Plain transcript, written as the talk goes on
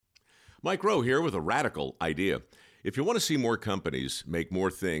Mike Rowe here with a radical idea. If you want to see more companies make more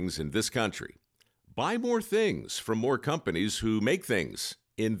things in this country, buy more things from more companies who make things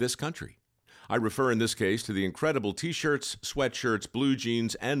in this country. I refer in this case to the incredible t-shirts, sweatshirts, blue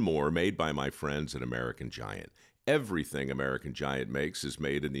jeans, and more made by my friends at American Giant. Everything American Giant makes is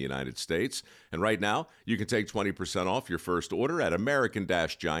made in the United States. And right now, you can take 20% off your first order at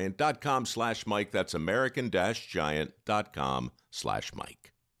american-giant.com/Mike. That's american-giant.com/Mike.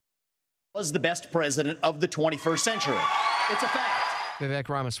 Was the best president of the 21st century. It's a fact. Vivek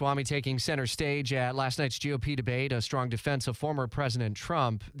Ramaswamy taking center stage at last night's GOP debate, a strong defense of former President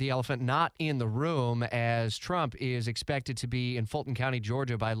Trump. The elephant not in the room, as Trump is expected to be in Fulton County,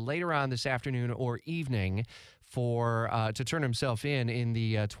 Georgia by later on this afternoon or evening to turn himself in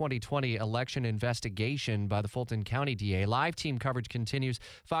the 2020 election investigation by the Fulton County DA. Live team coverage continues.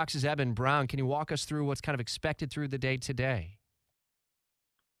 Fox's Eben Brown, can you walk us through what's kind of expected through the day today?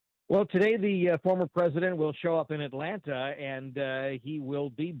 Well, today the former president will show up in Atlanta, and he will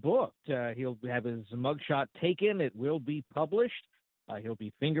be booked. He'll have his mugshot taken. It will be published. He'll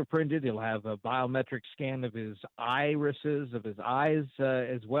be fingerprinted. He'll have a biometric scan of his irises, of his eyes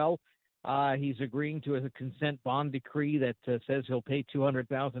as well. He's agreeing to a consent bond decree that says he'll pay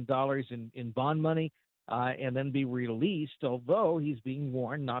 $200,000 in bond money and then be released, although he's being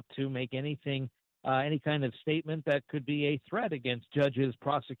warned not to make any kind of statement that could be a threat against judges,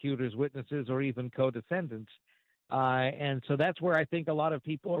 prosecutors, witnesses, or even co-defendants. And so that's where I think a lot of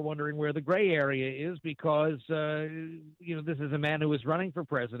people are wondering where the gray area is, because, this is a man who is running for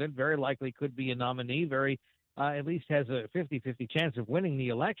president, very likely could be a nominee, at least has a 50-50 chance of winning the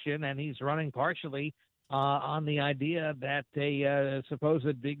election, and he's running partially on the idea that a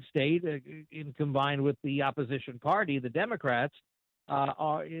supposed big state, combined with the opposition party, the Democrats,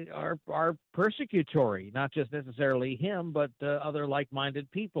 are persecutory, not just necessarily him, but other like-minded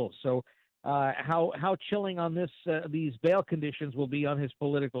people. So how chilling on these bail conditions will be on his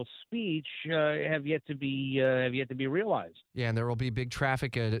political speech have yet to be realized. Yeah, and there will be big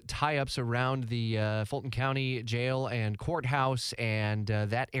traffic tie-ups around the Fulton County jail and courthouse, and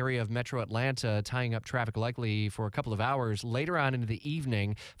that area of Metro Atlanta, tying up traffic likely for a couple of hours later on into the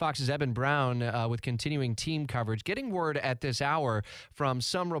evening. Fox's Eben Brown with continuing team coverage, getting word at this hour from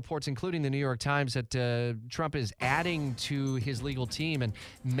some reports, including the New York Times, that Trump is adding to his legal team and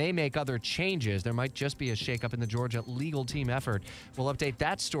may make other changes. There might just be a shakeup in the Georgia legal team effort. We'll update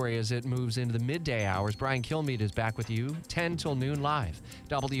that story as it moves into the midday hours. Brian Kilmeade is back with you 10 till noon live.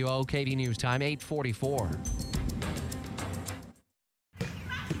 WOKV News Time, 8:44.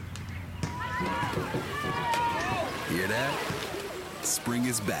 Hear that? Spring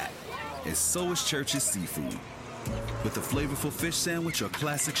is back, and so is Church's Seafood. With a flavorful fish sandwich or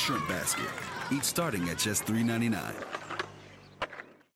classic shrimp basket, each starting at just $3.99.